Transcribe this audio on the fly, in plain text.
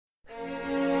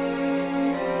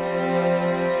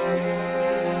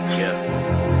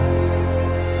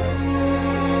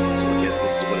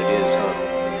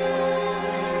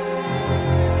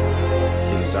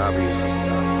obvious.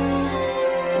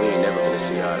 We ain't never gonna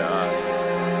see eye to eye.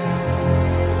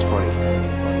 It's funny.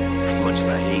 As much as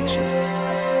I hate you,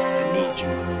 I need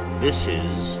you. This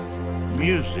is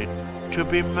music to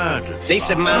be murdered. They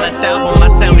said my last album I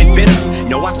sounded bitter.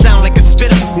 No, I sound like a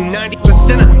spitter who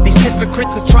 90% of these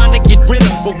hypocrites are trying to get rid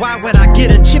of. But why would I get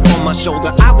a chip on my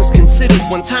shoulder? I was considered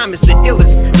one time as the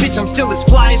illest. Bitch, I'm still as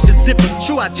fly as the zipper.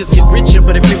 True, I just get richer,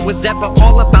 but if it was ever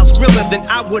all about Skrilla, then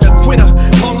I would've quit her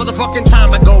long motherfucking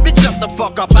time ago. Bitch, shut the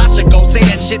fuck up, I should go say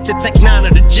that shit to Tech 9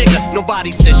 or the Jigger.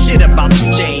 Nobody says shit about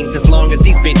 2 Chainz as long as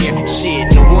he's been here.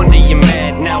 Shit, no wonder you're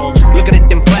mad now. I'm looking at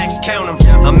them blacks, count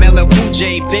them. I'm LL Cool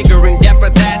J, bigger and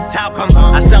deafer, that's how come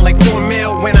I sell like 4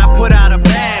 mil when I put out a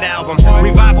bad album.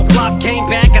 Revival flop came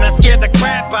back and I scared the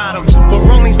crap out of them. But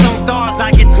Rolling Stone stars,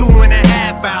 I get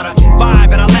 2.5 out of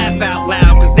 5, and I laugh out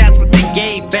loud, cause that's what they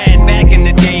gave bad back in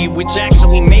the day, which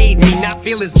actually made me not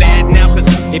feel as bad now. Cause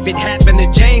if it happened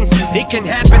to James, it can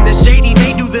happen to Shady.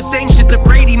 They do the same shit to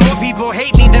Brady. More people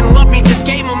hate me than love me. This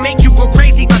game will make you go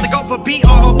crazy. About to go for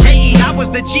B-R-O-K-E. I was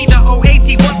the G, the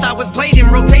O-A-T. Once I was played in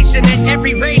rotation at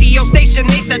every radio station.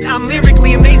 They said I'm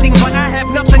lyrically amazing, but I have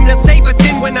nothing to say. But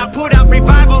then when I put out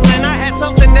Revival and I had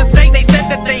something to say, they said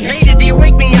that they hated the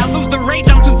Awake Me. I lose the rage,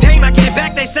 I'm too tame, I get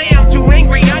back. They say I'm too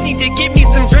angry, I need to give me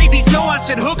some Dre beats. No, I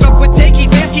should hook up with Takey.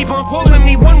 Fans keep on pulling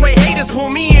me one way, haters pull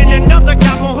me in another.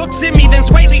 Got more hooks in me than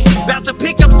Swaley. About to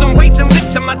pick up some weights and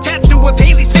lift to my tattoo of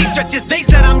Haley's face stretches. They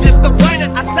said I'm just a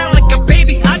whiner, I sound like a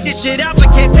baby. I dish it out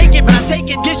but can't take it, but I take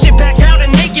it, dish it back out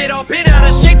and make it all been out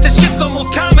of shape. The shit's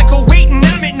almost comical, waiting,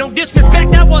 I meant no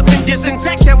disrespect. That wasn't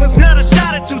dissing-tech, that was not a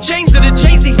shot at 2 Chainz or the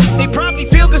Jay-Z. They probably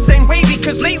feel the same way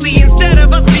because lately instead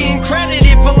of us being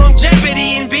credited for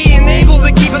longevity and being able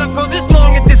to keep it up for this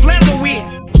long at this level, we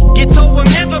get told we'll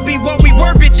never be what we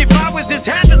were. Bitch, if I was just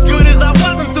half as good as I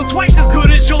was, I'm still twice as good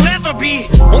as you'll ever be.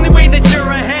 Only way that you're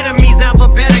ahead of me's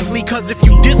alphabetically, cause if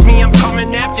you diss me, I'm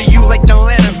coming after you like the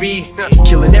letter V.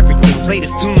 Killing everything, play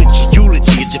this tune that you